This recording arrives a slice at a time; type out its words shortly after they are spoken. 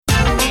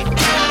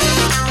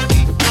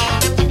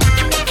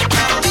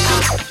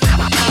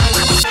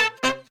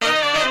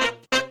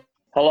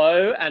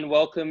and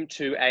welcome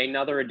to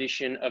another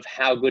edition of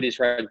How Good is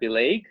Rugby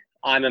League.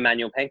 I'm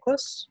Emmanuel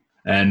Penklis.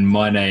 And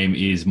my name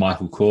is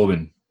Michael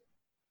Corbin.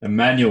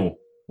 Emmanuel,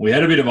 we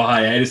had a bit of a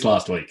hiatus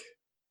last week.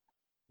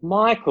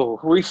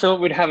 Michael, we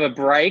thought we'd have a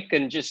break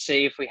and just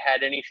see if we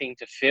had anything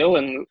to fill,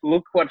 and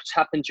look what's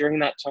happened during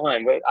that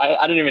time.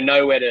 I don't even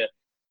know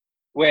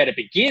where to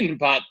begin,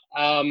 but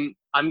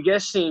I'm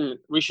guessing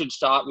we should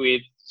start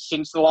with,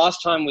 since the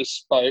last time we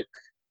spoke,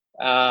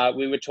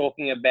 we were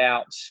talking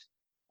about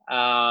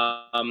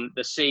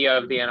the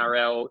CEO of the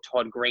NRL,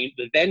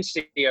 the then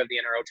CEO of the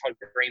NRL, Todd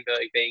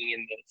Greenberg, being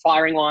in the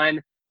firing line.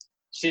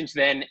 Since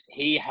then,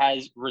 he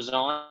has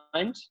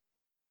resigned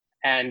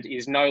and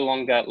is no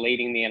longer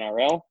leading the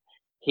NRL.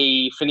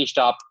 He finished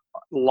up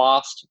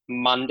last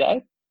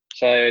Monday,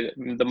 so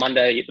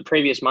the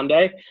previous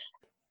Monday.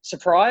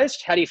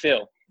 Surprised? How do you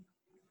feel?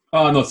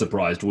 Oh, I'm not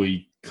surprised.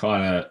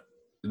 The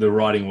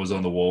writing was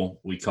on the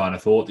wall. We kind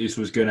of thought this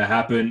was going to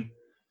happen.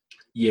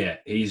 Yeah,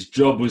 his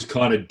job was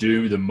kind of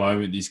doomed the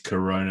moment this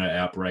corona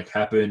outbreak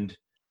happened.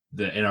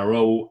 The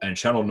NRL and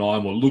Channel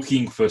 9 were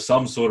looking for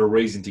some sort of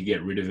reason to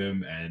get rid of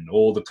him, and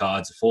all the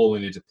cards are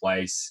falling into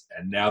place.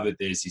 And now that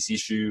there's this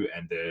issue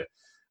and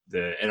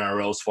the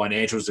NRL's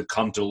financials have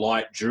come to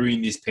light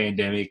during this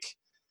pandemic,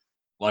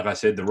 like I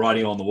said, the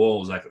writing on the wall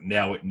was like,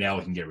 now we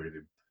can get rid of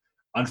him.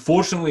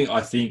 Unfortunately,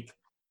 I think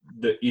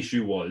the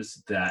issue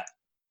was that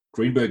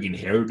Greenberg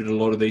inherited a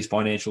lot of these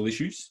financial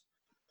issues.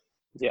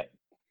 Yeah.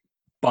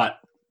 But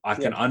I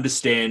can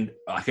understand.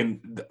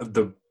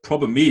 The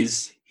problem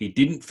is he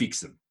didn't fix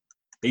them.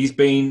 He's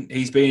been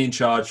in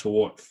charge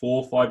for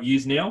 4 or 5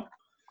 years now,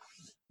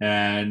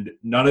 and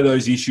none of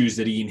those issues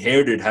that he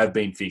inherited have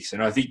been fixed.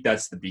 And I think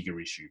that's the bigger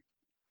issue.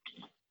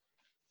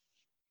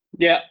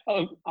 Yeah,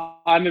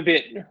 I'm a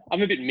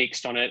bit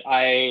mixed on it.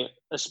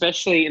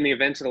 Especially in the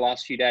events of the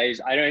last few days,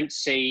 I don't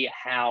see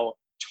how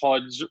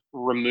Todd's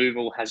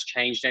removal has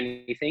changed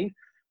anything.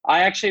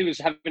 I actually was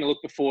having a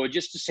look before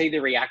just to see the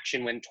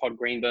reaction when Todd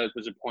Greenberg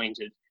was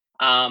appointed.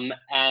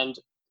 And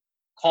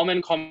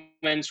common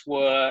comments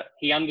were,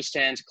 he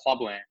understands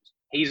clubland.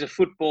 He's a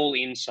football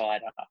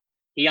insider.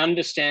 He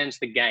understands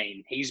the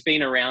game. He's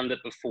been around it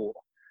before.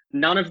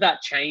 None of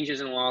that changes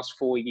in the last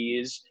 4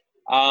 years.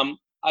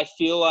 I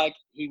feel like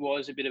he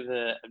was a bit of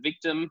a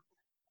victim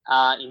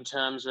in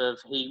terms of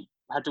he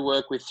had to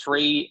work with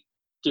 3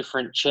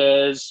 different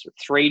chairs,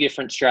 3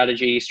 different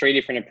strategies, 3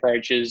 different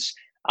approaches.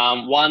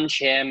 One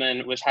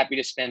chairman was happy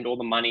to spend all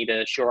the money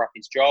to shore up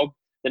his job.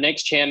 The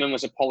next chairman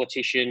was a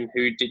politician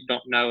who did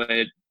not know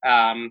a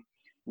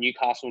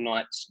Newcastle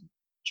Knights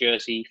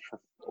jersey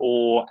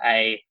or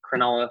a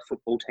Cronulla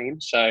football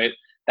team. So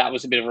that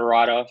was a bit of a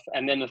write-off.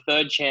 And then the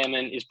third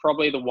chairman is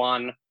probably the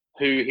one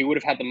who he would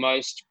have had the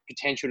most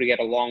potential to get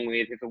along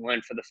with if it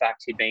weren't for the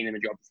fact he'd been in the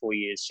job for 4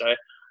 years. So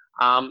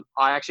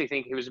I actually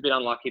think he was a bit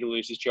unlucky to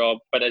lose his job.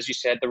 But as you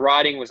said, the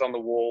writing was on the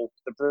wall.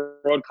 The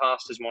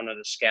broadcasters wanted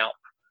a scalp.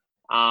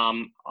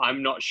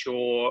 I'm not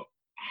sure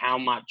how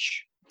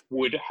much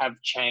would have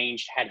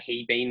changed had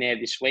he been there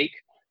this week,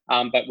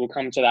 but we'll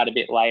come to that a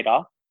bit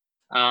later.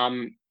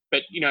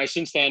 But,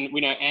 since then,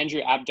 we know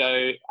Andrew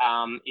Abdo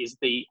is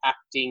the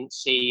acting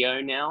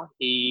CEO now.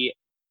 He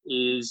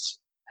was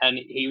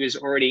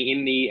already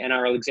in the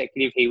NRL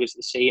executive. He was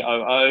the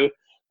COO.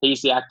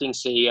 He's the acting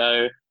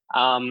CEO.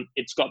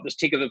 It's got this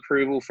tick of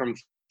approval from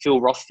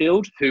Phil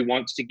Rothfield, who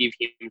wants to give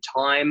him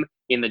time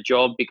in the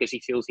job because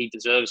he feels he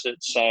deserves it.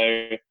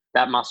 So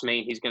that must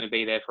mean he's going to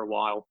be there for a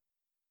while.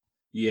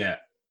 Yeah,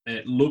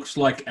 it looks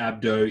like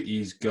Abdo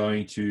is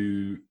going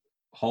to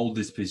hold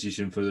this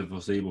position for the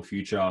foreseeable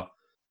future.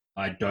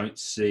 I can't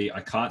see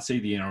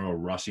the NRL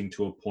rushing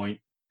to appoint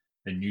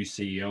a new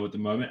CEO at the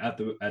moment. At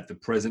the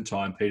present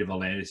time, Peter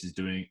V'landys is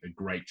doing a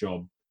great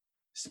job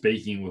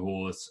speaking with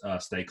all the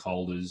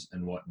stakeholders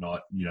and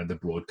whatnot. The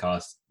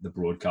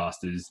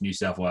broadcasters, New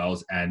South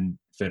Wales and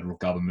federal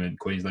government,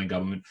 Queensland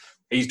government.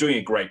 He's doing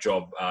a great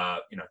job.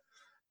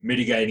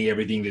 Mitigating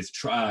everything that's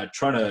trying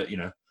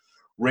to,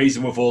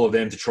 reason with all of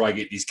them to try and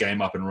get this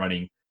game up and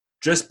running.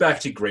 Just back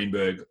to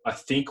Greenberg, I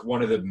think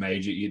one of the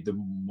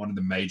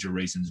major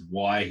reasons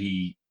why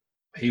he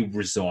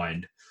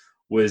resigned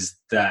was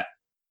that,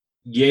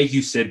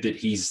 you said that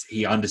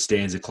he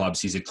understands the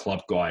clubs. He's a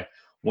club guy.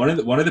 One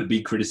of the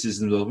big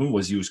criticisms of him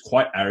was he was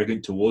quite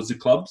arrogant towards the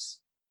clubs,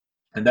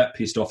 and that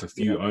pissed off a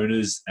few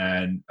owners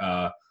and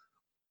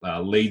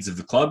leads of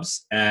the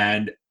clubs.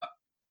 And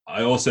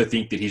I also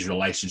think that his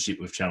relationship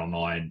with Channel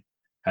 9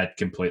 had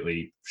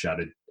completely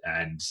shattered.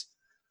 And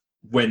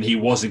when he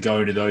wasn't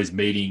going to those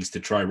meetings to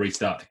try and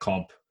restart the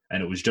comp,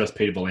 and it was just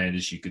Peter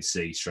V'landys, you could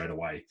see straight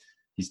away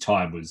his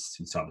time was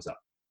up.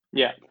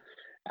 Yeah.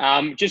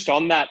 Just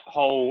on that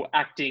whole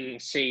acting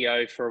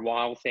CEO for a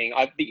while thing,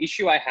 the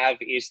issue I have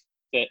is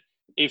that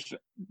if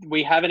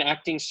we have an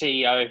acting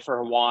CEO for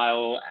a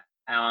while,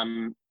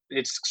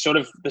 it's sort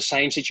of the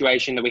same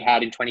situation that we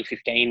had in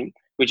 2015,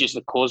 which is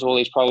the cause of all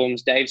these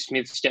problems. Dave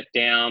Smith stepped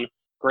down.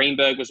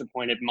 Greenberg was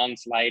appointed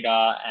months later,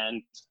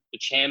 and the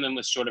chairman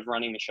was sort of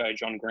running the show,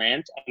 John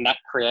Grant, and that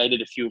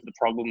created a few of the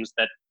problems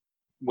that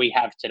we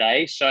have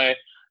today. So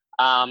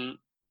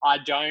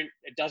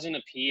It doesn't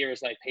appear as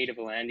though Peter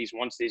V'landys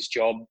wants this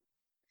job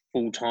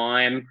full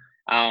time.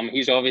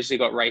 He's obviously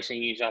got Racing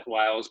New South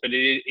Wales, but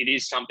it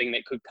is something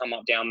that could come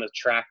up down the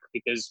track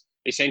because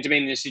they seem to be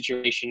in this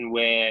situation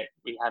where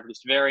we have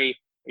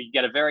you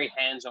get a very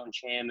hands-on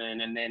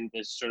chairman, and then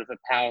there's sort of a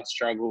power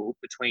struggle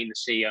between the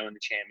CEO and the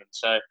chairman.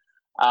 So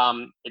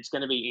it's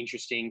going to be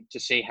interesting to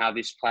see how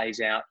this plays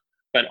out.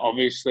 But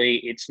obviously,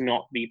 it's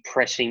not the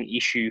pressing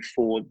issue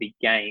for the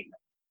game.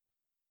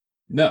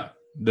 No,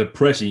 the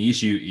pressing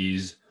issue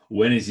is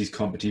when is this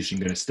competition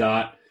going to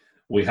start?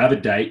 We have a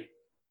date.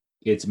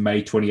 It's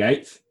May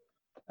 28th.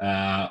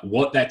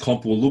 What that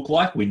comp will look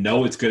like, we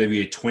know it's going to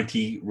be a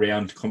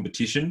 20-round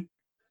competition.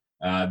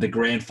 The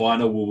grand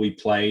final will be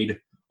played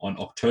on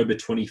October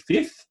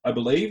 25th, I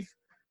believe.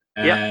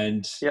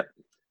 And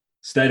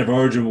State of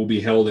Origin will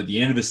be held at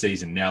the end of the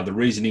season. Now, the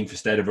reasoning for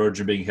State of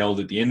Origin being held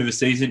at the end of the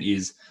season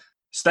is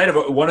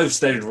one of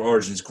State of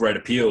Origin's great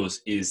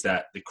appeals is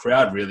that the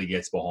crowd really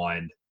gets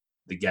behind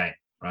the game,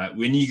 right?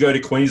 When you go to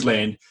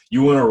Queensland,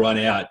 you want to run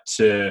out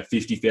to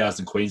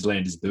 50,000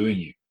 Queenslanders booing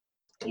you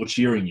or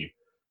cheering you,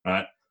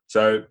 right?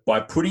 So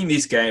by putting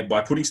State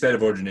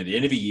of Origin at the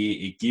end of the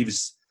year, it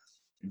gives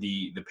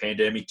the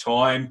pandemic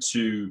time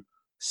to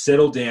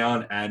settle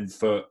down and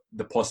for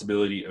the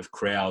possibility of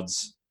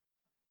crowds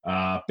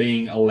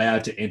being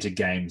allowed to enter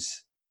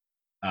games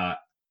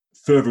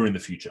further in the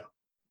future.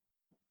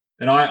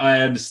 And I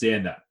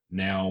understand that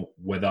now,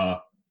 whether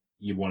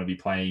you want to be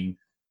playing,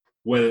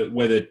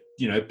 whether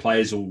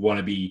players will want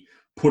to be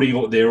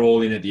putting their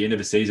all in at the end of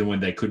the season when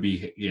they could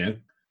be,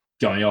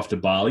 going off to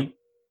Bali,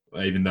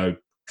 even though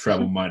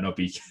travel might not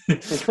be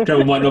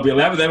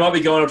allowed, but they might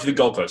be going up to the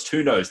Gold Coast.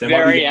 Who knows? They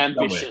very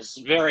ambitious.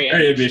 Very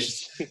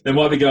ambitious. They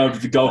might be going to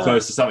the Gold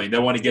Coast or something. They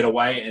want to get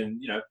away,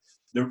 and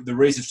the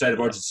reason State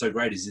of Origin is so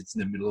great is it's in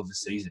the middle of the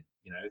season.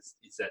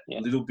 It's that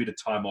little bit of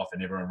time off,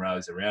 and everyone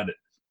rallies around it.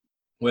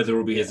 Whether it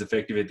will be as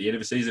effective at the end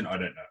of the season, I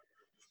don't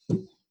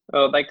know.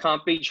 Well, they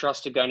can't be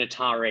trusted going to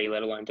Taree,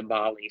 let alone to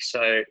Bali.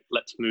 So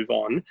let's move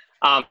on.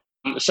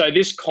 So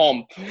this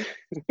comp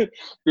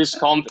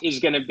is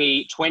going to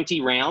be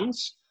 20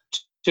 rounds.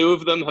 2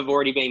 of them have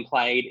already been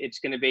played. It's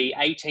going to be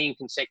 18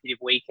 consecutive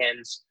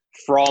weekends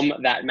from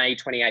that May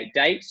 28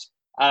 date.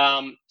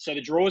 So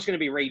the draw is going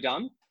to be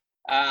redone.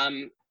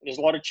 There's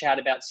a lot of chat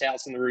about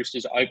Souths and the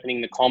Roosters opening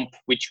the comp,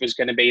 which was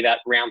going to be that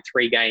round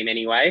 3 game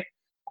anyway.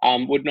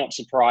 Would not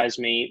surprise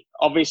me.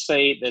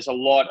 Obviously, there's a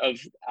lot of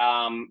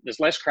there's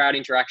less crowd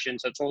interaction,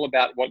 so it's all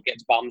about what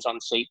gets bums on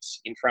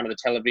seats in front of the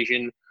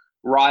television.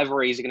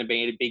 Rivalries are going to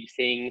be a big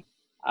thing.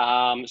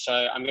 So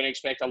I'm going to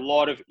expect a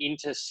lot of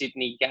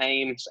inter-Sydney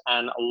games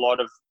and a lot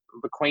of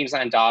the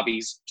Queensland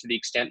derbies to the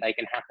extent they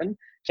can happen.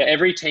 So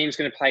every team's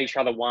going to play each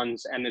other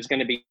once, and there's going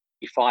to be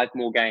 5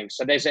 more games.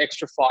 So there's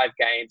extra 5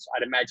 games.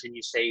 I'd imagine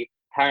you see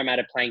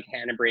Parramatta playing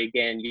Canterbury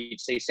again.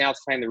 You'd see South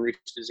playing the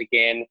Roosters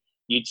again.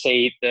 You'd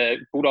see the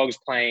Bulldogs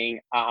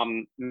playing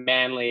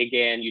Manly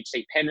again. You'd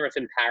see Penrith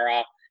and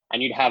Para,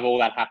 and you'd have all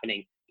that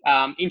happening.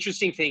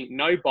 Interesting thing,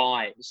 no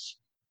buys.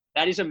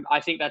 I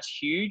think that's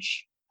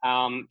huge.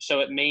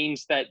 So it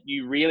means that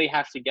you really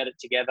have to get it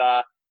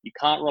together. You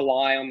can't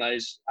rely on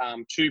those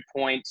 2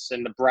 points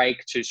and the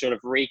break to sort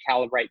of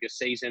recalibrate your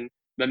season.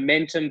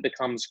 Momentum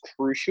becomes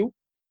crucial.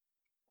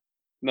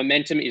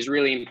 Momentum is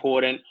really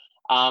important.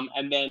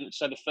 And then,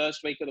 so the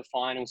first week of the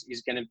finals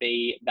is going to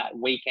be that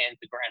weekend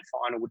the grand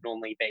final would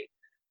normally be.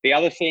 The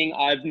other thing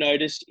I've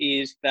noticed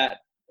is that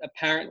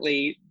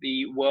apparently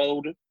the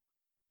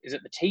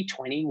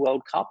T20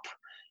 World Cup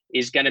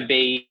is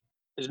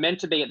meant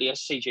to be at the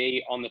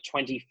SCG on the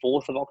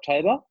 24th of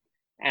October,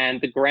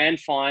 and the grand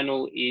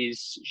final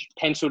is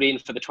penciled in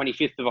for the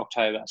 25th of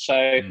October.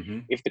 So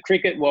if the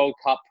Cricket World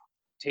Cup,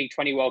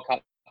 T20 World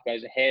Cup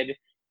goes ahead,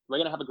 we're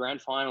going to have a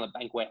grand final at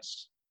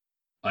Bankwest.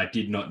 I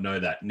did not know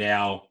that.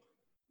 Now,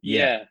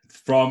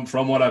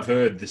 from what I've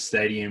heard, the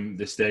stadium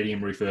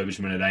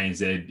refurbishment at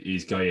ANZ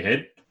is going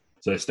ahead.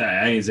 So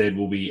ANZ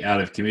will be out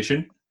of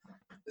commission.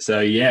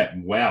 So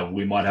wow,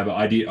 we might have.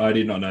 I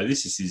did not know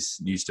this. This is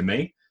news to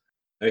me.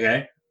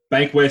 Okay,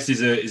 Bankwest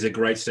is a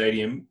great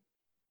stadium,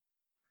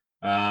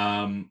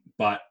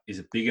 but is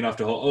it big enough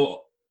to hold?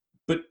 Oh,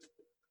 but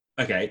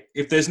okay,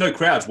 if there's no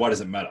crowds, why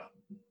does it matter?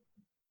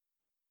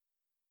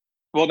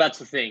 Well, that's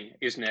the thing,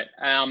 isn't it?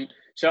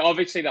 So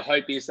obviously the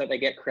hope is that they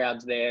get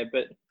crowds there,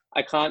 but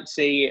I can't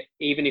see,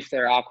 even if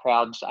there are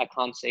crowds, I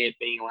can't see it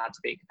being allowed to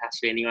be at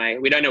capacity anyway.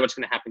 We don't know what's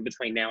going to happen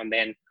between now and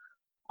then.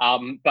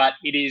 But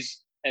it is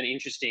an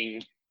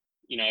interesting,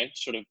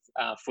 sort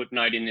of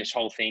footnote in this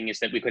whole thing is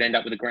that we could end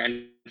up with a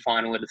grand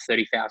final at a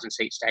 30,000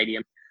 seat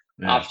stadium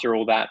after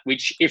all that,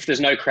 which if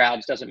there's no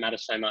crowds doesn't matter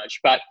so much.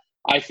 But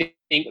I think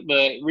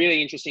the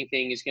really interesting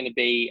thing is going to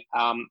be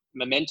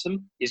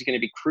momentum is going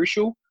to be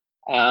crucial.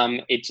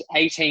 It's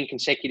 18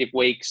 consecutive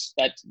weeks.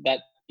 That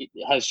it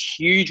has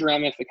huge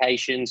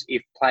ramifications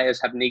if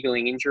players have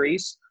niggling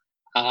injuries.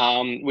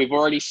 We've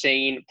already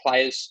seen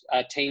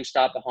teams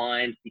start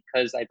behind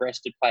because they've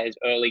rested players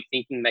early,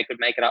 thinking they could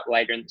make it up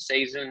later in the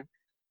season.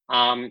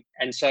 And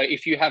so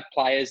if you have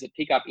players that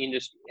pick up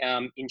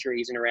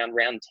injuries in around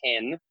round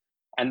 10,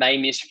 and they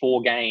miss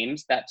 4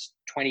 games, that's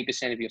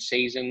 20% of your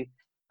season,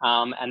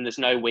 and there's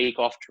no week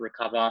off to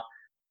recover,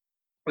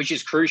 which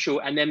is crucial.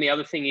 And then the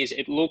other thing is,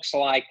 it looks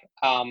like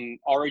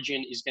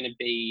Origin is going to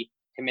be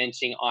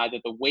commencing either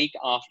the week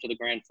after the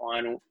grand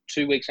final,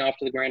 2 weeks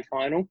after the grand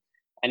final.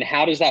 And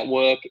how does that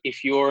work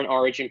if you're an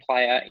Origin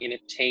player in a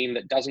team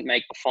that doesn't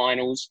make the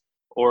finals,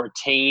 or a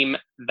team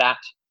that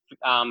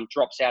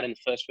drops out in the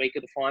first week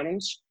of the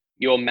finals?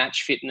 Your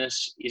match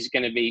fitness is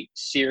going to be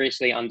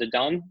seriously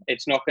underdone.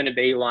 It's not going to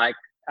be like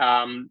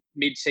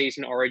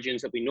mid-season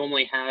Origins that we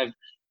normally have,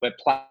 where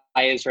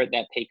players are at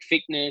their peak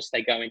fitness,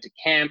 they go into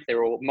camp,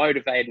 they're all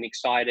motivated and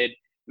excited.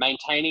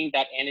 Maintaining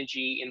that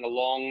energy in the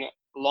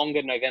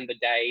longer November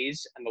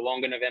days and the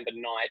longer November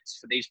nights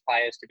for these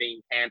players to be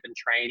in camp and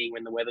training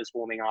when the weather's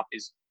warming up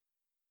is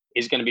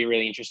going to be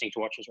really interesting to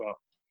watch as well.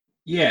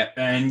 Yeah,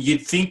 and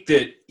you'd think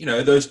that,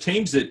 those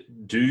teams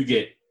that do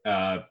get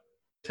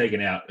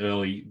taken out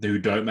early, who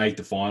don't make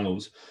the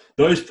finals,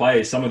 those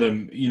players, some of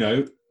them,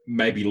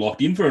 may be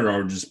locked in for an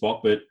Origin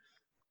spot, but,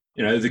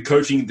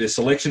 the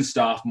selection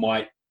staff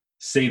might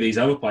see these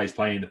other players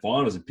playing in the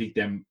finals and pick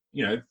them.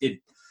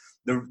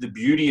 The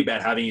beauty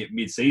about having it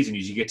mid-season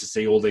is you get to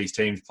see all these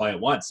teams play at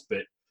once.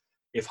 But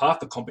if half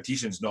the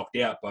competition's knocked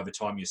out by the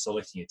time you're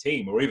selecting a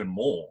team, or even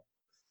more,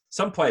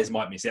 some players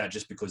might miss out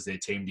just because their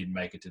team didn't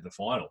make it to the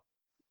final.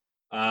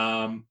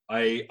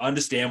 I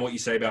understand what you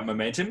say about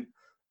momentum.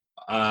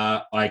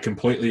 I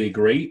completely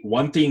agree.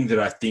 One thing that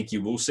I think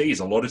you will see is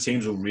a lot of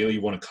teams will really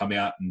want to come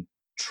out and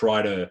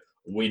try to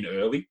win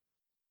early,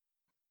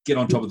 get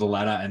on top of the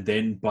ladder, and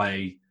then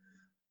by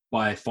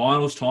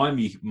finals time,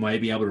 you may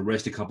be able to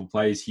rest a couple of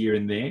players here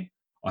and there.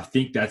 I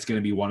think that's going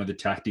to be one of the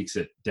tactics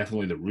that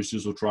definitely the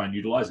Roosters will try and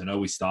utilise. I know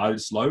we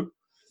started slow,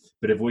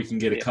 but if we can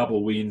get a couple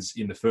of wins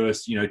in the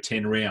first,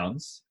 10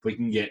 rounds, if we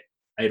can get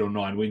 8 or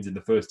 9 wins in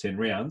the first 10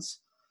 rounds,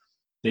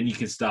 then you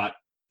can start,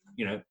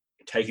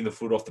 taking the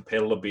foot off the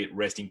pedal a bit,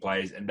 resting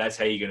players, and that's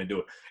how you're going to do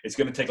it. It's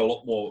going to take a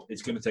lot more.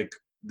 It's going to take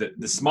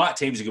the smart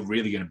teams are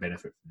really going to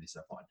benefit from this,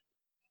 I find.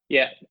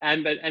 Yeah,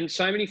 and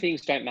so many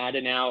things don't matter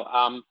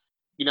now.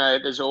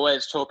 There's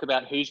always talk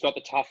about who's got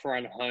the tougher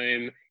run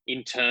home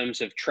in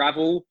terms of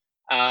travel.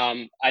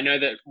 I know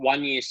that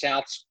one year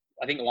Souths,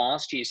 I think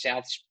last year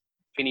Souths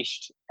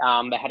finished,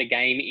 they had a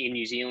game in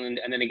New Zealand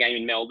and then a game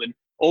in Melbourne.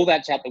 All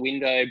that's out the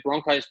window.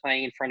 Broncos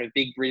playing in front of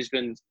big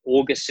Brisbane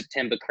August,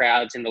 September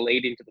crowds in the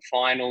lead into the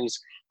finals.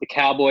 The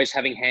Cowboys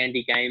having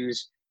handy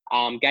games,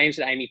 games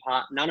at Amy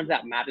Park. None of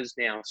that matters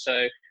now.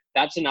 So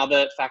that's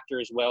another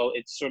factor as well.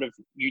 It's sort of,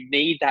 you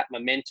need that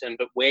momentum,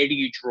 but where do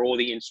you draw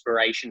the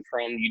inspiration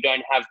from? You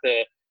don't have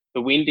the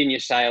wind in your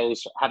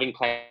sails, having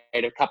played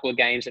a couple of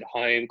games at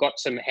home, got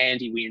some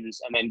handy wins,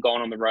 and then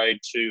gone on the road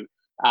to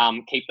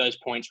keep those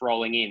points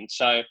rolling in.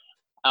 So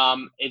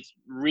it's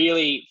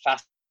really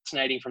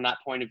fascinating from that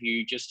point of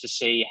view, just to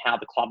see how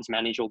the clubs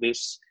manage all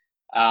this.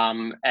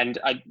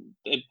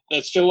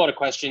 There's still a lot of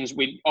questions.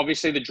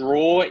 Obviously the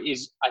draw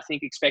is, I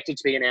think, expected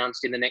to be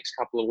announced in the next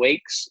couple of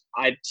weeks.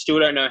 I still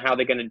don't know how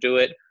they're going to do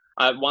it.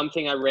 One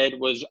thing I read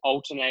was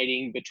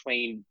alternating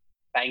between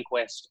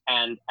Bankwest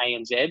and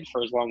ANZ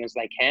for as long as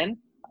they can.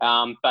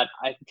 But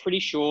I'm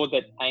pretty sure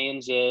that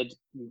ANZ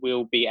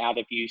will be out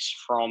of use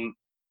from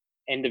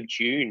end of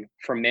June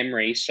from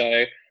memory.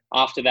 So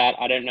after that,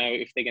 I don't know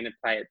if they're going to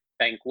play at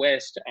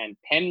Bankwest and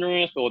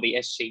Penrith or the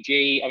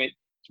SCG. I mean,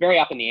 it's very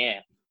up in the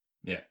air.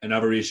 Yeah,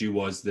 another issue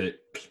was that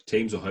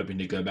teams are hoping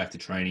to go back to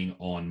training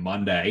on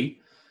Monday.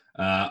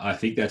 I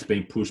think that's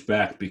been pushed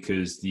back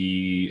because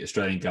the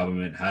Australian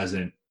government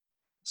hasn't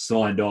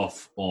signed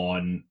off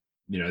on,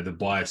 the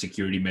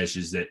biosecurity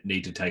measures that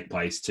need to take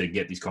place to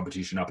get this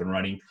competition up and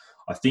running.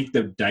 I think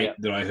the date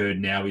that I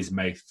heard now is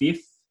May 5th,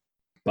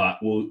 but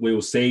we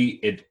will see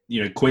it.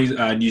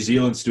 New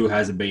Zealand still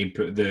hasn't been,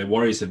 the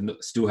Warriors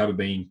still haven't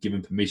been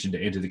given permission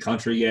to enter the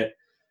country yet.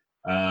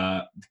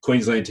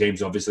 Queensland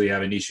teams obviously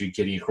have an issue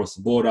getting across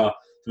the border.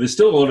 So there's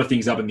still a lot of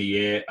things up in the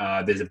air.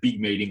 There's a big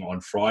meeting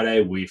on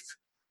Friday with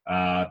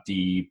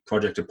the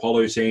Project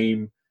Apollo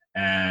team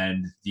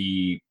and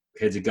the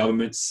heads of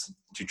governments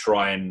to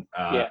try and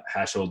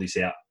hash all this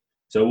out.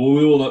 So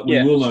we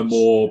will know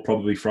more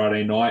probably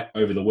Friday night.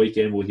 Over the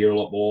weekend, we'll hear a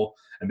lot more.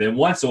 And then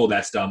once all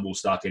that's done, we'll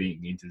start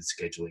getting into the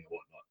scheduling and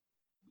whatnot.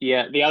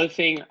 Yeah, the other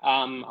thing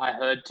I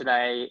heard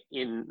today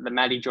in the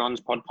Matty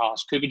Johns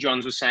podcast, Cooper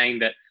Johns was saying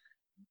that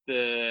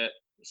the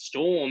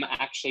Storm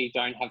actually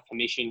don't have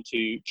permission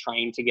to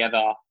train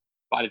together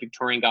by the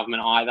Victorian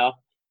government either,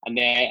 and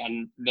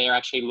they're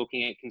actually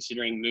looking at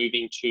considering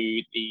moving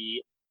to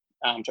the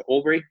to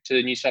Albury, to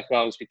the New South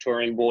Wales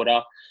Victorian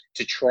border,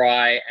 to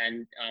try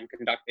and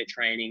conduct their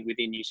training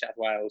within New South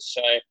Wales.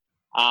 So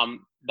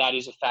that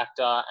is a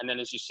factor. And then,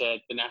 as you said,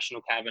 the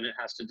National Cabinet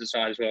has to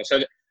decide as well.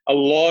 So a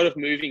lot of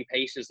moving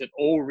pieces that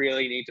all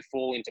really need to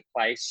fall into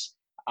place.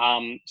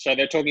 So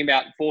they're talking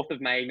about 4th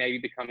of May maybe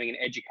becoming an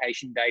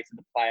education day for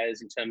the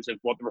players in terms of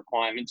what the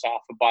requirements are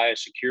for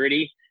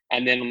biosecurity.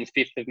 And then on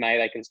the 5th of May,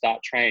 they can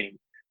start training.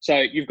 So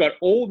you've got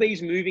all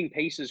these moving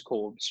pieces,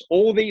 Corbs,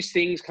 all these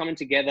things coming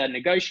together,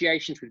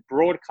 negotiations with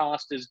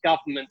broadcasters,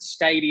 governments,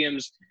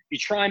 stadiums, you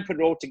try and put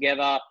it all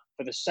together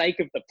for the sake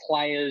of the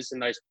players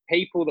and those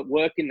people that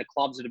work in the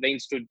clubs that have been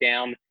stood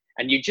down,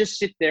 and you just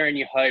sit there and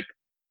you hope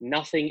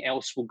nothing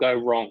else will go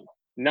wrong.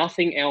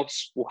 Nothing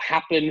else will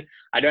happen.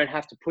 I don't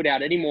have to put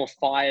out any more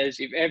fires.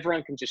 If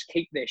everyone can just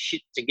keep their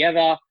shit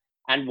together,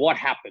 and what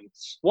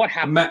happens? What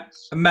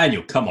happens?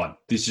 Emmanuel, come on.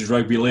 This is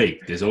rugby league.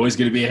 There's always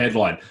going to be a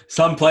headline.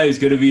 Some player's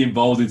going to be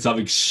involved in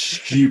something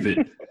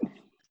stupid.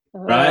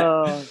 Right?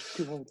 Oh,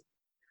 God.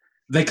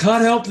 They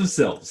can't help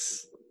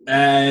themselves.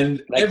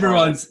 And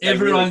everyone's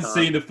really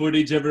seen the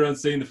footage.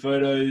 Everyone's seen the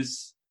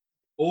photos.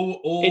 All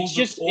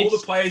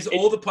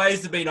the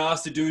players have been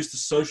asked to do is to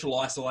social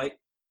isolate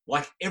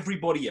like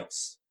everybody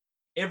else.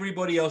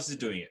 Everybody else is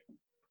doing it.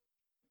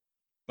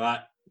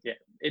 But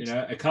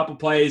a couple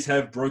players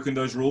have broken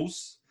those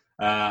rules.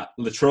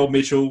 Latrell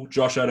Mitchell,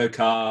 Josh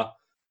Adokar,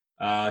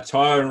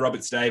 Tyrone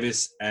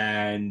Roberts-Davis,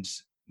 and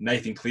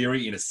Nathan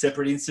Cleary in a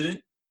separate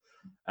incident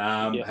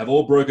have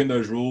all broken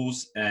those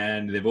rules,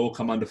 and they've all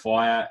come under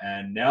fire.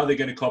 And now they're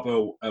going to cop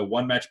a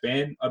one-match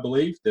ban, I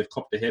believe. They've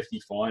copped a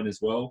hefty fine as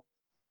well.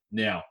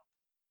 Now,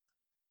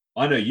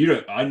 I know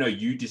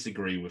you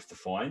disagree with the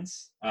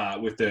fines,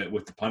 with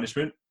the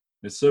punishment,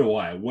 and so do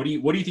I. What do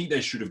you think they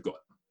should have got?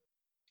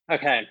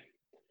 Okay.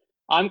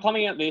 I'm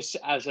coming at this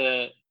as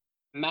a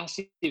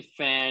massive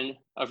fan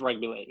of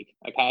rugby league,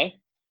 okay?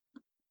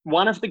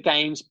 One of the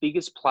game's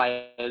biggest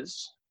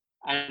players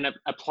and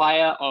a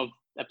player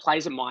that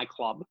plays at my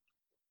club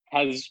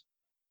has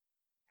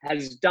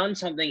done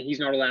something he's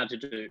not allowed to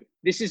do.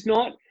 This is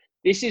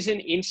an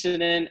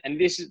incident, and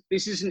this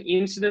is an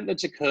incident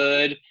that's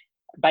occurred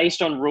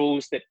based on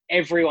rules that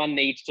everyone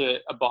needs to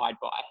abide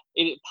by.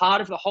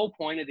 Part of the whole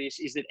point of this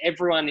is that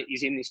everyone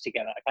is in this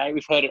together, okay?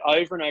 We've heard it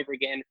over and over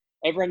again.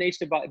 Everyone needs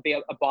to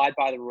abide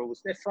by the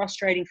rules. They're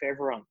frustrating for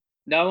everyone.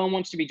 No one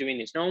wants to be doing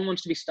this. No one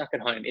wants to be stuck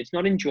at home. It's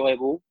not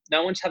enjoyable.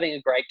 No one's having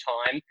a great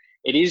time.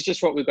 It is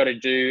just what we've got to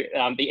do.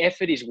 The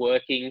effort is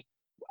working.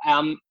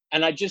 And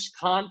I just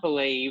can't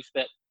believe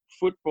that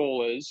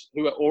footballers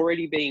who are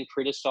already being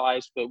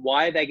criticised for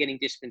why are they getting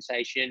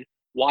dispensation,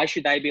 why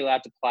should they be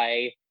allowed to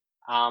play,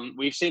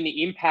 we've seen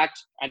the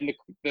impact and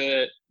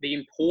the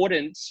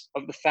importance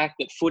of the fact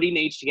that footy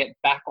needs to get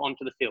back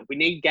onto the field. We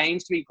need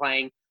games to be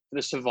playing for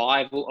the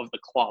survival of the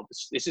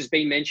clubs. This has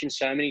been mentioned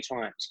so many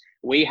times.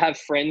 We have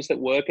friends that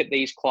work at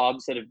these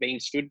clubs that have been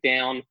stood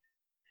down.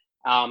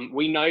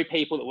 We know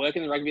people that work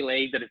in the rugby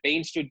league that have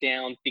been stood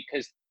down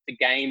because the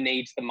game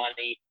needs the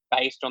money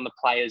based on the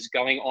players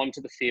going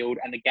onto the field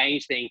and the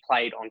games being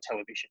played on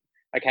television.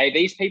 Okay,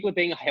 these people are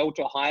being held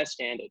to a higher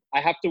standard.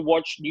 I have to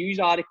watch news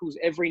articles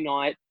every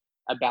night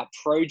about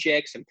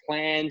projects and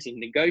plans and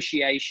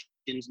negotiations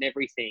and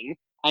everything.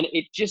 And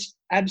it just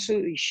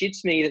absolutely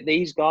shits me that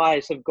these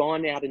guys have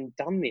gone out and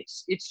done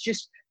this. It's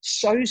just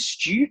so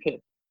stupid.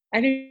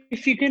 And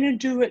if you're going to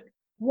do it,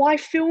 why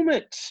film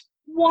it?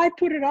 Why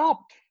put it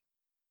up?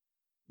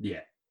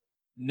 Yeah.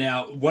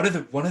 Now, one of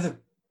the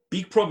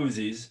big problems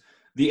is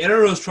the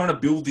NRL is trying to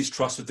build this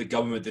trust with the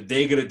government that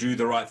they're going to do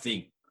the right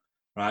thing,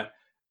 right?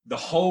 The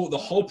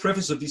whole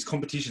preface of this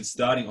competition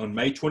starting on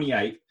May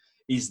 28th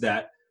is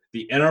that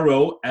the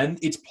NRL and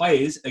its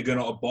players are going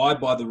to abide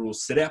by the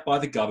rules set out by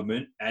the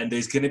government, and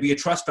there's going to be a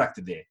trust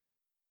factor there.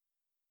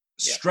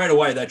 Yeah. Straight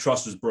away, that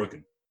trust was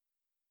broken.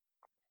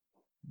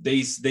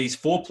 These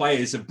four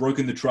players have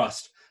broken the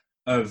trust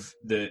of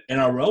the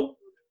NRL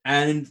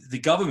and the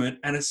government,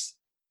 and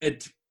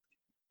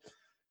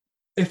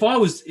if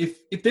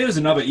there was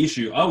another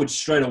issue, I would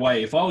straight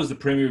away, if I was the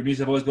Premier of New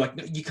South Wales, be like,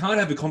 no, you can't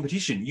have a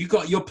competition.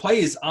 Your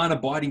players aren't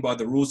abiding by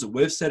the rules that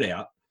we've set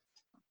out.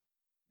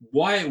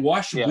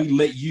 Why should we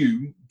let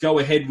you go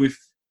ahead with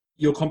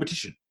your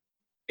competition?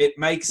 It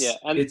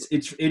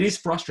is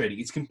frustrating.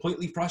 It's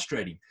completely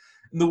frustrating.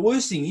 And the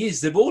worst thing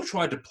is they've all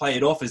tried to play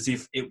it off as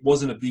if it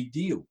wasn't a big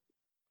deal,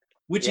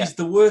 which is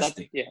the worst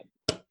thing. Yeah.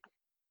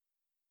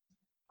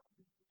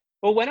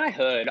 Well, when I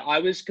heard, I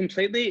was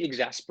completely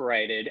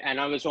exasperated, and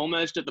I was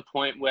almost at the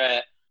point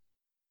where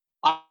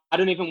I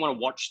don't even want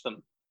to watch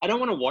them. I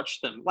don't want to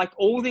watch them. Like,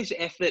 all this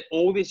effort,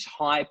 all this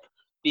hype,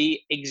 the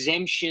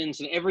exemptions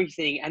and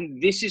everything, and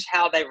this is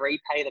how they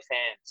repay the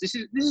fans. This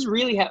is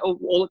really how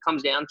all it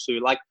comes down to.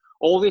 Like,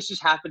 all this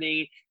is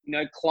happening. You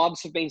know,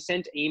 clubs have been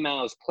sent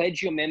emails,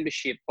 pledge your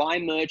membership, buy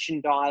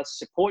merchandise,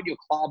 support your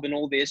club, and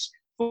all this.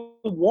 For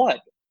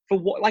what? For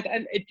what? Like,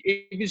 and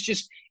it was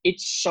just,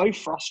 it's so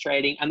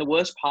frustrating. And the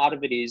worst part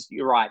of it is,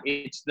 you're right,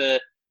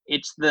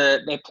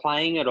 they're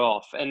playing it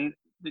off. And,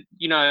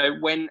 you know,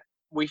 when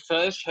we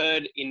first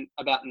heard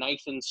about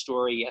Nathan's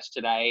story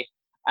yesterday,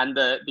 and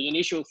the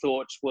initial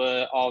thoughts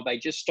were, oh, they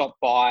just stopped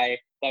by,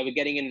 they were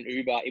getting in an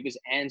Uber, it was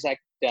Anzac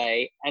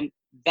Day. And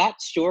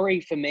that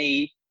story for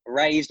me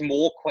raised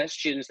more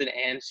questions than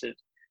answered.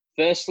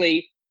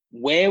 Firstly,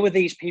 where were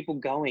these people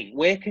going?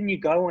 Where can you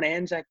go on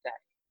Anzac Day?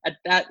 At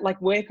that, like,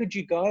 where could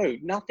you go?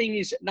 Nothing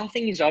is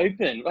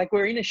open. Like,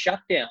 we're in a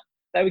shutdown.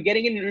 They were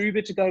getting in an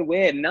Uber to go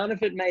where? None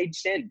of it made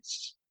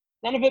sense.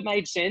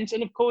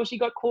 And of course, he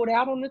got caught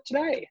out on it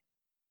today.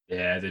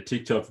 Yeah, the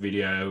TikTok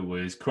video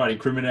was quite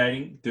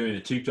incriminating. Doing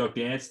the TikTok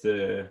dance,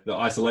 the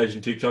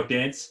isolation TikTok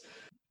dance,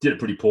 did it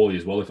pretty poorly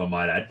as well, if I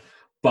might add.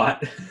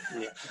 But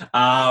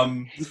Yeah.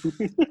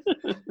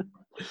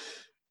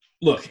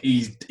 look,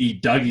 he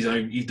dug his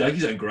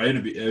own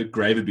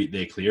grave a bit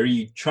there, Cleary.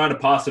 He tried to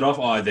pass it off.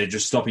 Oh, they're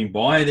just stopping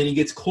by, and then he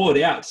gets caught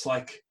out. It's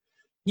like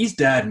his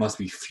dad must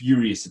be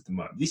furious at the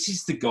moment. This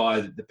is the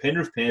guy that the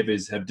Penrith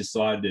Panthers have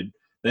decided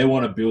they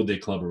want to build their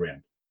club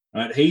around.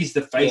 Right? He's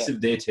the face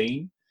of their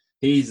team.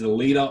 He's the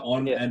leader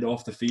on and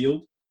off the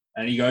field,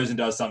 and he goes and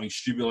does something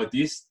stupid like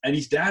this. And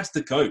his dad's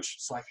the coach.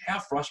 It's like, how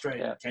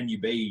frustrated can you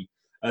be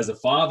as a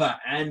father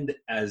and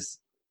as,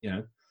 you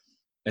know,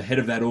 a head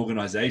of that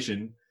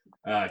organization?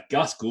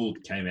 Gus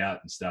Gould came out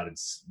and started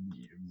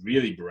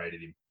really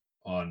berated him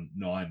on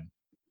 9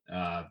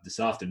 this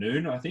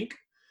afternoon, I think,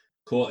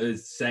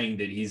 saying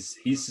that his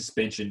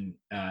suspension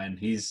and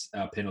his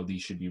penalty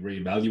should be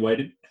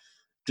reevaluated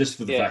just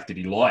for the fact that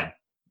he lied.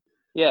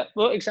 Yeah,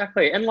 well,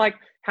 exactly. And, like,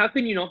 how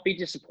can you not be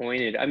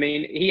disappointed? I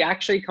mean, he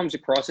actually comes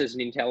across as an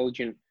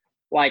intelligent,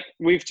 like,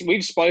 we've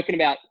spoken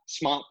about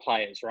smart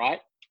players, right?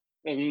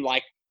 And,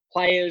 like,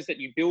 players that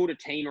you build a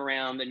team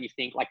around and you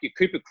think, like, your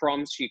Cooper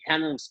Cronts, your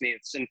Cameron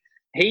Smiths, and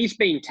he's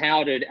been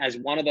touted as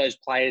one of those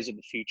players of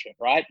the future,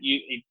 right?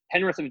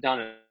 Penrith have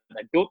done it.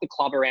 They built the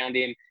club around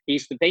him.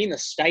 He's been the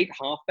state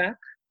halfback.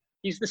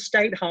 He's the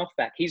state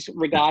halfback. He's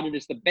regarded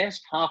as the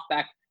best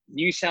halfback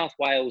New South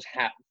Wales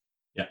have.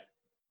 Yeah.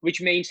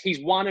 Which means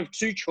he's one of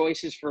two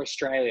choices for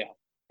Australia.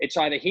 It's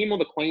either him or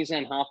the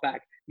Queensland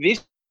halfback.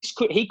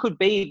 He could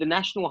be the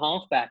national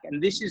halfback,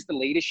 and this is the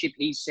leadership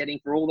he's setting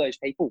for all those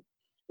people.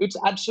 It's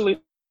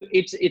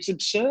it's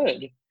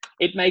absurd.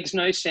 It makes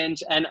no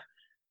sense. And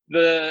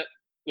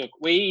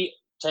we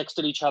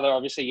texted each other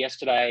obviously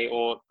yesterday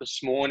or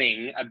this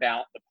morning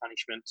about the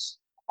punishments.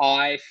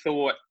 I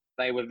thought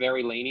they were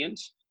very lenient,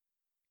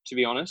 to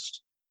be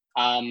honest.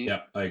 I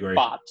agree.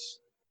 But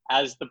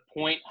as the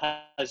point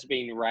has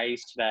been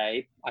raised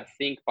today, I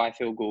think by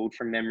Phil Gould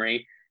from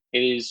memory,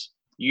 is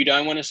you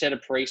don't want to set a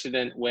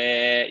precedent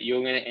where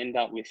you're going to end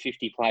up with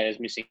 50 players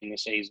missing the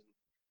season.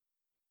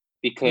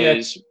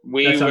 Because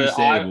that's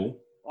understandable.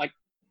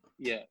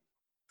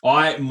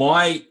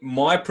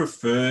 My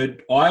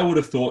preferred, I would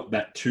have thought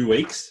that 2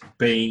 weeks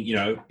being, you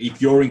know, if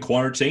you're in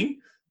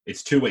quarantine,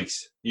 it's 2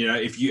 weeks. You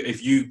know,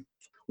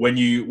 when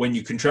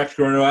you contract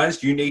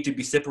coronavirus, you need to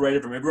be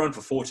separated from everyone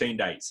for 14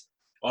 days.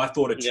 I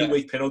thought a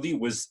 2-week penalty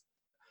was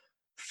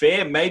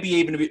fair, maybe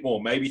even a bit more,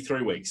 maybe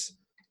 3 weeks.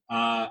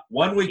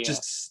 1 week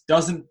just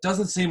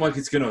doesn't seem like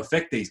it's going to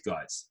affect these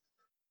guys.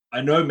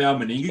 I know Mal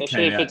Meninga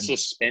came out. If it's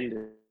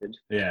suspended.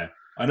 Yeah,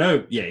 I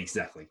know. Yeah,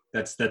 exactly.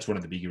 That's one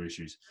of the bigger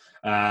issues.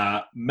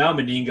 Mal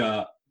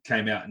Meninga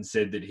came out and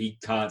said that he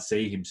can't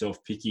see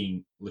himself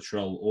picking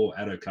Latrell or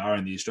Addo-Carr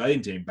in the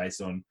Australian team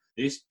based on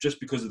this, just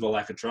because of the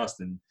lack of trust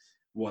and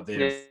what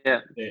the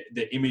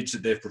image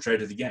that they've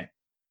portrayed of the game.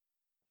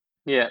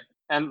 Yeah.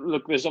 And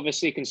look, there's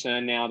obviously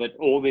concern now that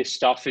all this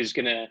stuff is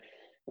going to,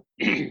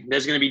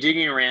 there's going to be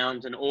digging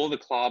around and all the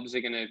clubs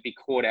are going to be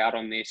caught out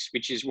on this,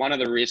 which is one of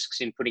the risks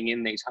in putting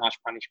in these harsh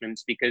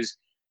punishments. Because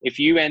if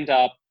you end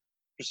up,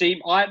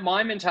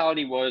 my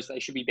mentality was they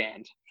should be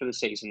banned for the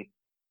season.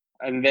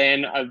 And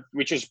then,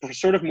 which was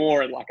sort of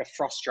more like a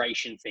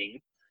frustration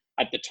thing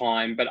at the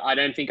time, but I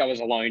don't think I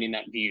was alone in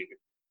that view.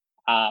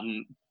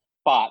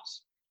 But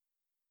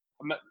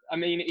I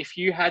mean, if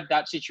you had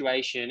that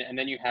situation and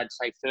then you had,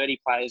 say, 30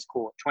 players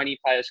caught, 20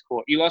 players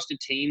caught, you lost a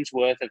team's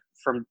worth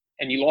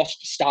and you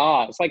lost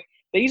stars. Like,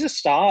 these are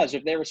stars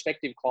of their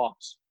respective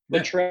clubs.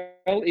 Yeah.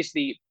 Latrell is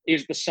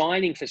the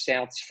signing for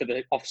Souths for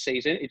the off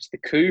season. It's the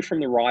coup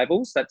from the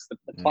rivals. That's the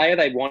player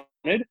they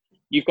wanted.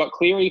 You've got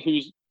Cleary,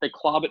 who's the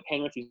club at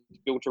Penrith is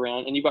built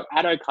around, and you've got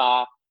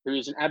Addo-Carr, who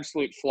is an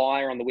absolute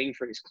flyer on the wing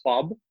for his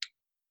club,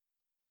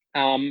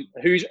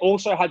 who's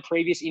also had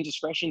previous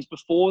indiscretions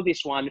before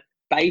this one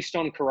based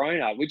on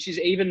Corona, which is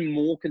even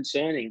more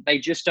concerning. They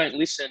just don't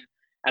listen.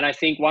 And I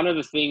think one of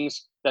the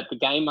things that the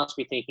game must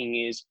be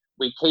thinking is,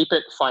 we keep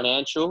it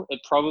financial. It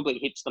probably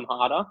hits them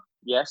harder.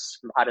 Yes,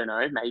 I don't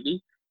know,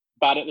 maybe.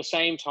 But at the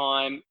same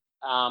time,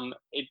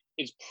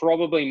 it's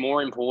probably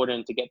more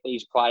important to get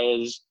these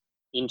players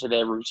into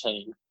their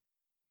routine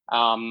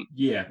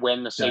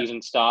when the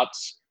season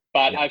starts.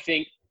 But I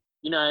think,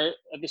 at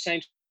the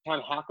same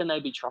time, how can they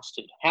be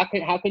trusted? How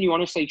can you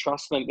honestly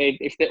trust them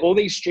if all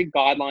these strict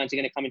guidelines are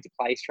going to come into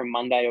place from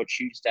Monday or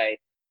Tuesday,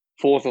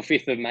 4th or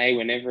 5th of May,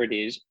 whenever it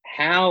is?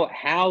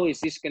 How is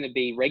this going to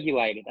be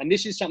regulated? And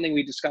this is something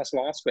we discussed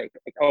last week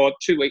or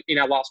 2 weeks in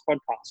our last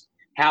podcast.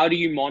 How do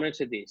you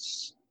monitor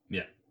this?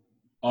 Yeah,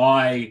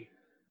 I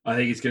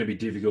think it's going to be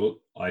difficult.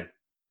 I'm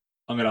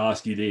going to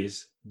ask you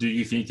this: do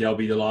you think there'll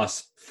be the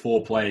last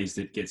 4 players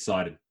that get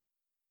cited?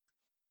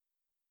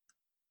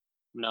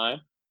 No,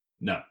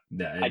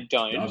 I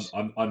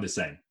don't. I'm the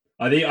same.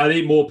 I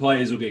think more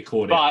players will get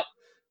caught out.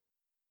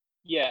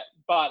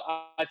 But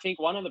I think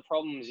one of the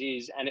problems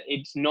is, and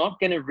it's not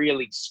going to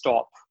really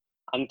stop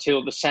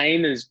until the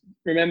same as,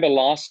 remember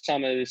last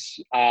summer's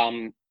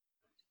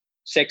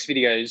sex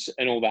videos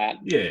and all that.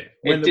 Yeah, It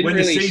didn't when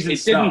the really. season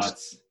It didn't.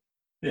 starts,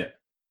 yeah,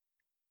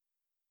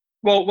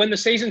 Well, when the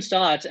season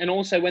starts, and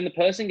also when the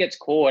person gets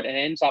caught and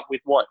ends up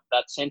with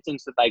that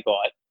sentence that they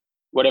got,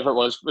 whatever it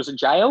was it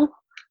jail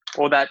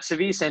or that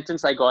severe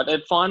sentence they got?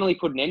 It finally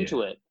put an end yeah,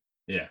 to it.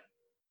 yeah.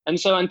 And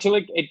so until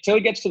it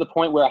gets to the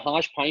point where a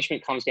harsh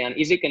punishment comes down,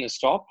 is it going to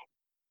stop?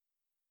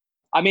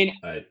 I mean,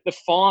 the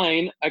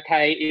fine,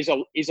 okay, is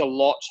a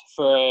lot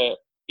for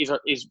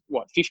is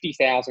what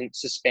 50,000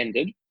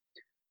 suspended.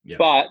 Yep.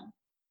 But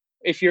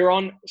if you're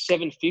on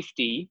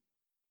 750,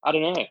 I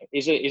don't know.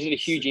 Is it a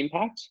huge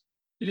impact?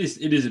 It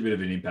is a bit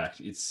of an impact.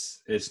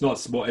 It's not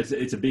small.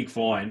 It's a big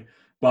fine,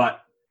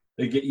 but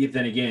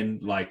then again,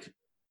 like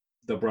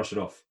they'll brush it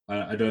off.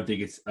 I don't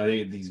think it's. I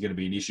think it's going to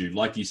be an issue.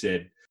 Like you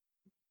said,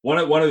 one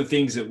of the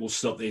things that will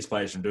stop these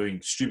players from doing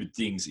stupid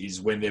things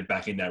is when they're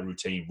back in that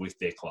routine with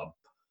their club.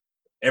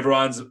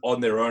 Everyone's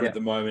on their own at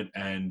the moment,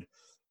 and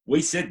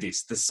we said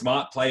this: the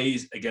smart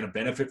players are going to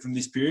benefit from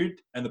this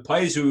period, and the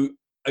players who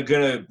are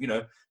going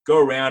to, go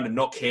around and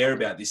not care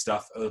about this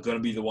stuff are going to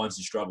be the ones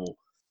in trouble.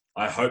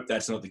 I hope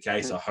that's not the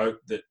case. I hope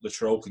that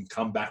Latrell can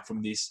come back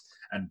from this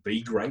and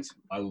be great.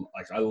 I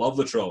love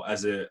Latrell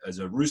as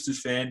a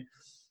Roosters fan.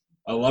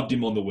 I loved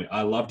him on the wing.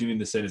 I loved him in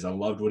the centres. I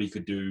loved what he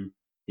could do.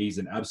 He's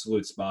an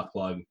absolute spark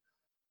plug.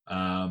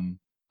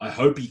 I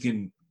hope he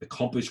can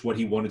accomplish what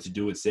he wanted to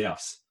do at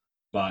Souths.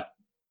 But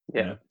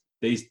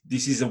this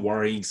is a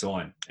worrying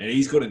sign, and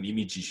he's got an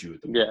image issue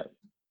at the moment.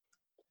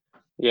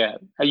 Yeah.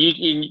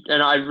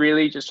 And I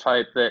really just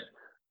hope that.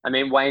 I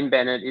mean, Wayne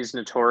Bennett is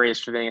notorious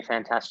for being a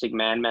fantastic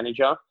man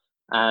manager,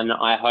 and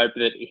I hope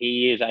that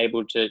he is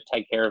able to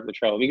take care of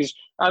Latrell. Because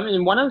I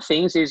mean, one of the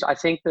things is I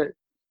think that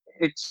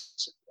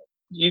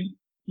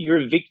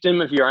you're a victim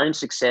of your own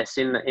success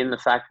in the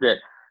fact that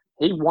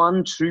he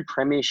won 2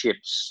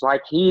 premierships.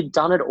 Like, he had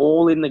done it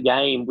all in the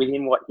game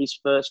within his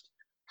first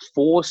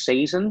 4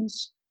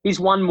 seasons. He's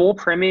won more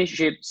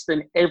premierships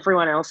than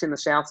everyone else in the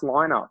South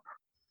lineup.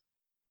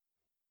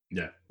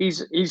 Yeah,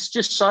 he's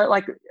just so,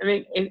 like, I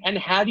mean, and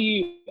how do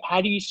you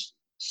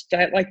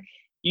stay, like,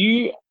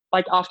 you,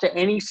 like, after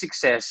any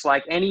success,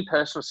 like any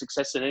personal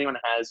success that anyone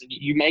has,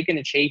 you make an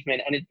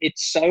achievement, and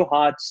it's so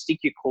hard to stick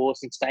your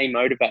course and stay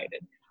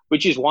motivated,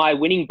 which is why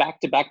winning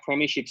back-to-back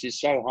premierships is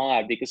so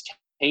hard, because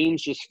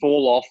teams just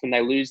fall off and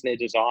they lose their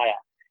desire.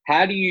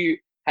 How do you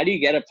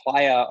get a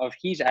player of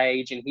his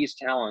age and his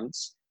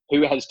talents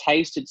who has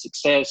tasted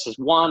success, has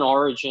won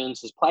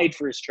Origins, has played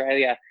for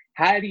Australia?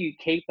 How do you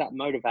keep that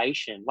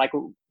motivation? Like,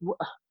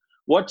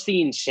 what's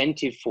the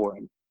incentive for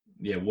him?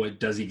 Yeah, what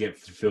does he get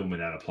fulfillment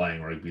out of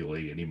playing rugby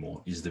league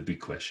anymore is the big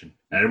question.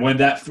 And when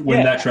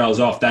that trails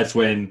off, that's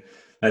when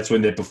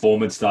their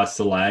performance starts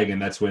to lag,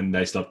 and that's when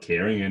they stop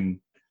caring, and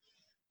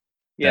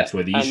that's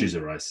where the issues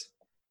arise.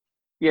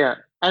 Yeah,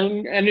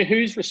 and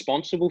who's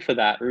responsible for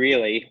that,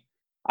 really?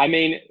 I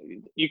mean,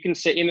 you can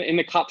see in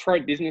the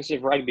cutthroat business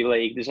of rugby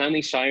league, there's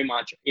only so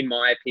much, in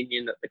my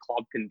opinion, that the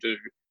club can do.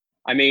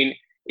 I mean,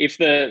 if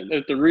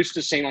the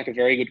Roosters seem like a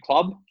very good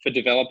club for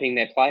developing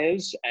their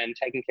players and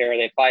taking care of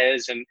their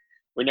players, and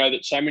we know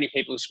that so many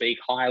people speak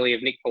highly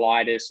of Nick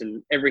Politis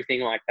and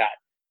everything like that.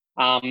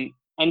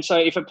 And so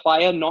if a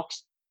player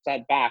knocks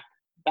that back,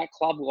 that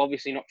club will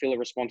obviously not feel a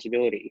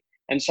responsibility.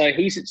 And so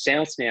he's at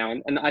South now,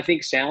 and I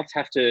think South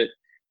have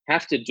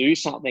to do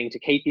something to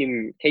keep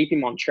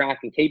him on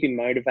track and keep him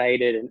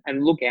motivated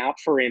and look out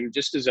for him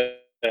just as a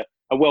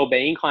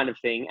well-being kind of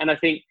thing. And I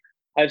think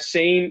I've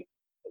seen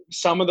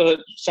some of the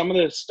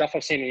stuff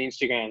I've seen on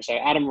Instagram. So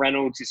Adam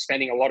Reynolds is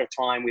spending a lot of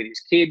time with his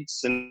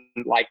kids and,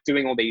 like,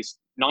 doing all these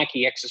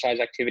Nike exercise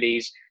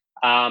activities.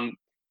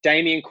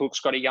 Damien Cook's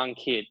got a young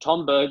kid.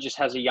 Tom Burgess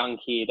has a young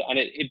kid,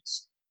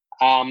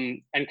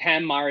 and and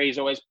Cam Murray is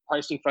always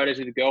posting photos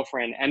with a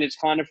girlfriend, and it's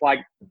kind of like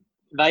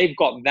they've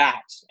got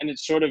that, and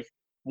it's sort of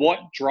what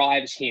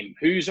drives him,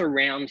 who's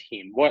around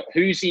him, what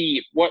keeps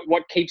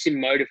him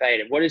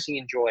motivated, what does he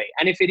enjoy?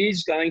 And if it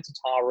is going to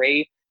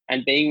Taree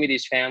and being with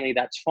his family,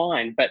 that's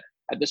fine. But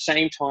at the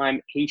same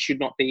time, he should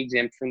not be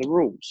exempt from the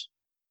rules.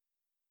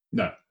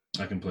 No,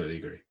 I completely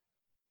agree.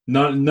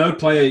 No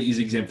player is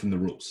exempt from the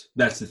rules.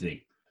 That's the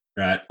thing.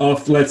 Right.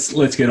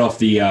 Let's get off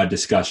the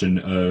discussion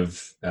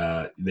of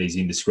these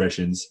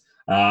indiscretions.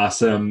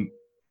 Some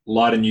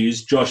lighter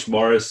news. Josh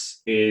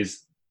Morris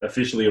is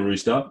officially a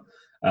Rooster.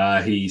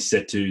 He's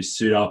set to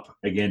suit up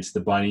against the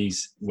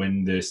Bunnies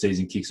when the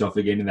season kicks off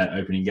again in that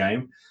opening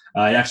game.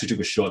 He actually took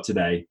a shot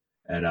today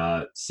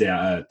at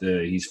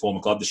his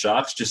former club, the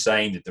Sharks, just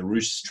saying that the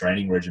Roosters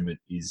training regiment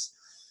is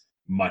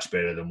much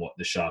better than what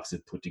the Sharks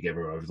have put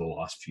together over the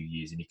last few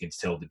years, and you can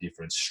tell the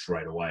difference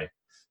straight away.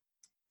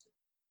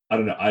 I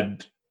don't know.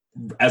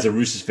 As a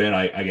Roosters fan,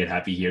 I get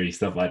happy hearing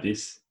stuff like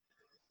this.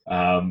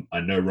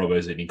 I know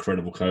Robbo's an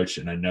incredible coach,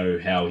 and I know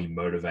how he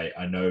motivates.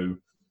 I know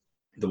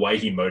the way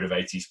he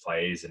motivates his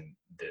players, and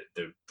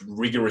the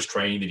rigorous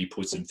training that he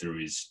puts them through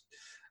is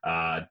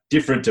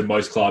different to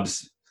most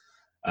clubs.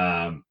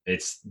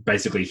 It's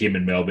basically him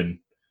in Melbourne,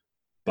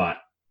 but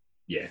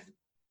yeah,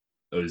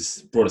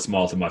 it brought a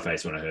smile to my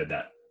face when I heard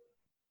that.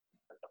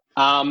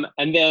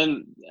 And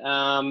then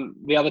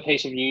the other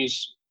piece of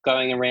news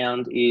going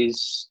around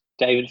is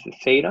David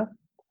Fifita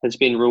has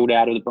been ruled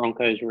out of the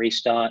Broncos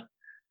restart,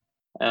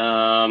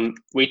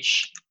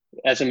 which,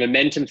 as a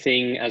momentum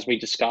thing, as we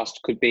discussed,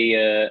 could be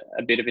a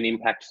bit of an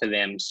impact for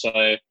them.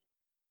 So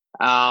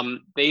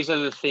these are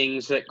the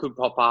things that could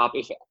pop up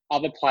if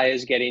other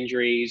players get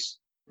injuries.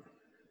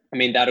 I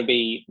mean, that'll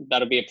be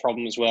a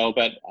problem as well.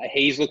 But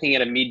he's looking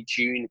at a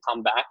mid-June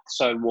comeback.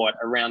 So what,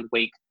 around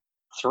week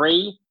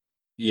 3?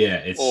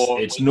 Yeah,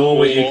 it's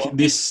normally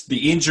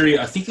the injury.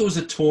 I think it was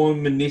a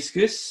torn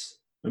meniscus,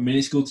 a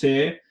meniscal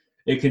tear.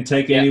 It can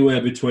take anywhere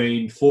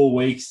between 4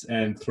 weeks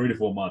and 3 to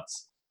 4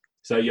 months.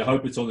 So you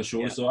hope it's on the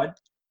shorter side.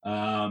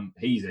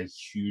 He's a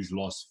huge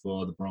loss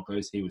for the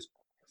Broncos. He was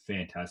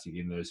fantastic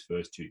in those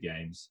first 2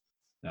 games.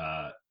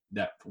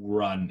 That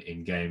run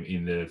in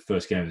the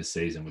first game of the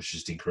season was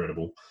just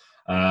incredible.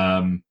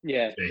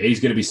 He's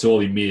going to be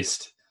sorely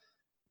missed.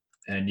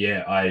 And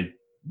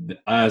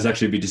I was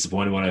actually a bit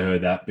disappointed when I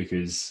heard that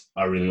because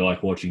I really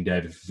like watching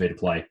David Fifita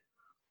play.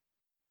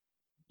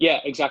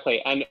 Yeah,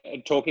 exactly. And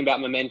talking about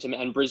momentum,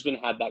 and Brisbane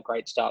had that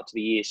great start to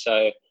the year.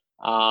 So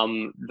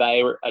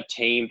they were a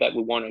team that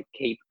we want to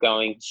keep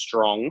going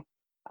strongly.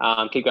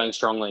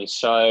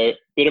 So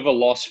bit of a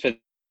loss for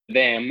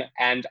them.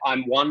 And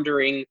I'm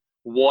wondering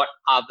what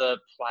other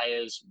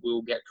players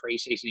will get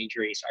preseason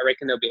injuries. I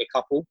reckon there'll be a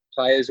couple.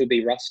 Players will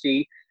be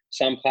rusty.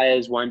 Some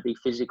players won't be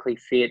physically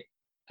fit.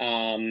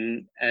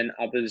 And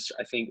others,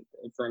 I think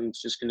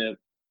everyone's just going to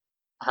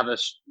have a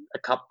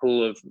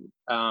couple of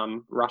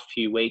rough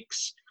few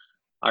weeks,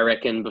 I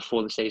reckon,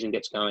 before the season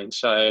gets going.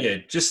 So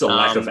just the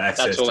lack of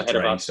access to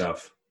training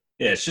stuff.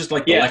 Yeah, it's just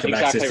like the lack of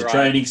access to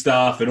training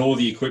stuff and all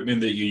the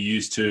equipment that you're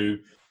used to.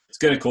 It's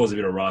going to cause a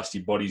bit of rust.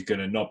 Your body's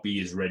going to not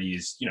be as ready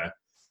as,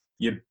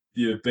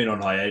 you've been on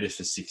hiatus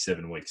for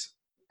 6-7 weeks.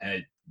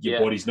 And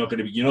your body's not going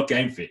to be, you're not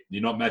game fit.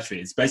 You're not match fit.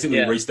 It's basically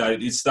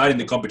restarted. It's starting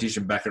the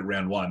competition back at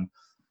round 1,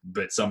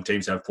 but some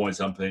teams have points,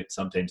 some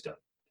teams don't.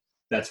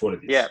 That's what it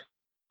is. Yeah.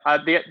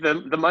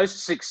 The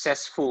most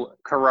successful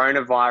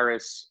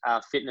coronavirus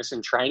fitness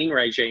and training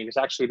regime has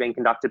actually been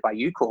conducted by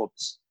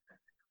UCorps.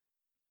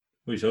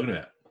 What are you talking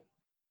about?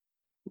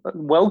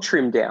 Well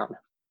trimmed down.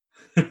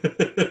 Been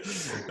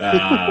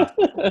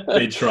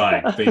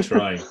trying.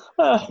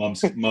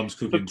 Mum's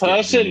cooking.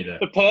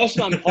 The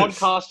person I'm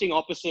podcasting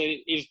opposite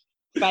is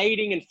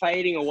fading and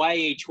fading away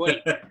each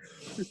week.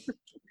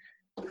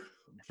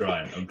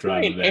 I'm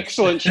trying. An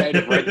excellent shade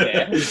of red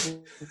there.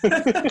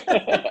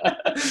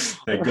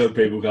 Thank God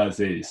people can't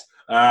see this.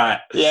 All right.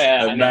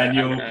 Yeah,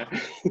 Emmanuel.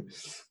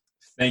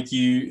 Thank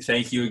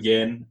you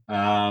again.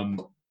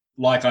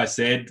 Like I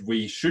said,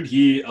 we should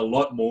hear a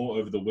lot more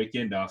over the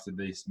weekend after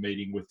this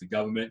meeting with the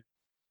government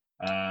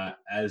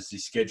as the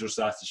schedule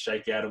starts to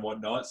shake out and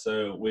whatnot.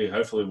 So we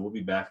hopefully will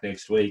be back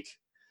next week.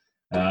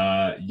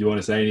 You want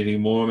to say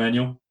anything more,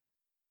 Emmanuel?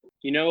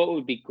 You know what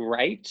would be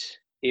great?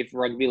 If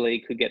rugby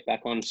league could get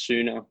back on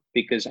sooner,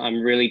 because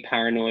I'm really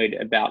paranoid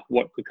about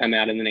what could come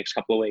out in the next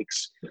couple of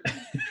weeks.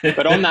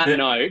 But on that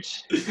note,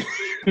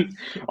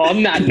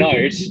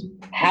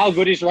 how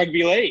good is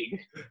rugby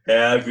league?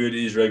 How good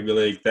is rugby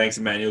league? Thanks,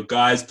 Emmanuel.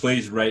 Guys,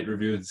 please rate,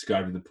 review, and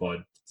subscribe to the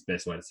pod. It's the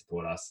best way to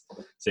support us.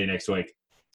 See you next week.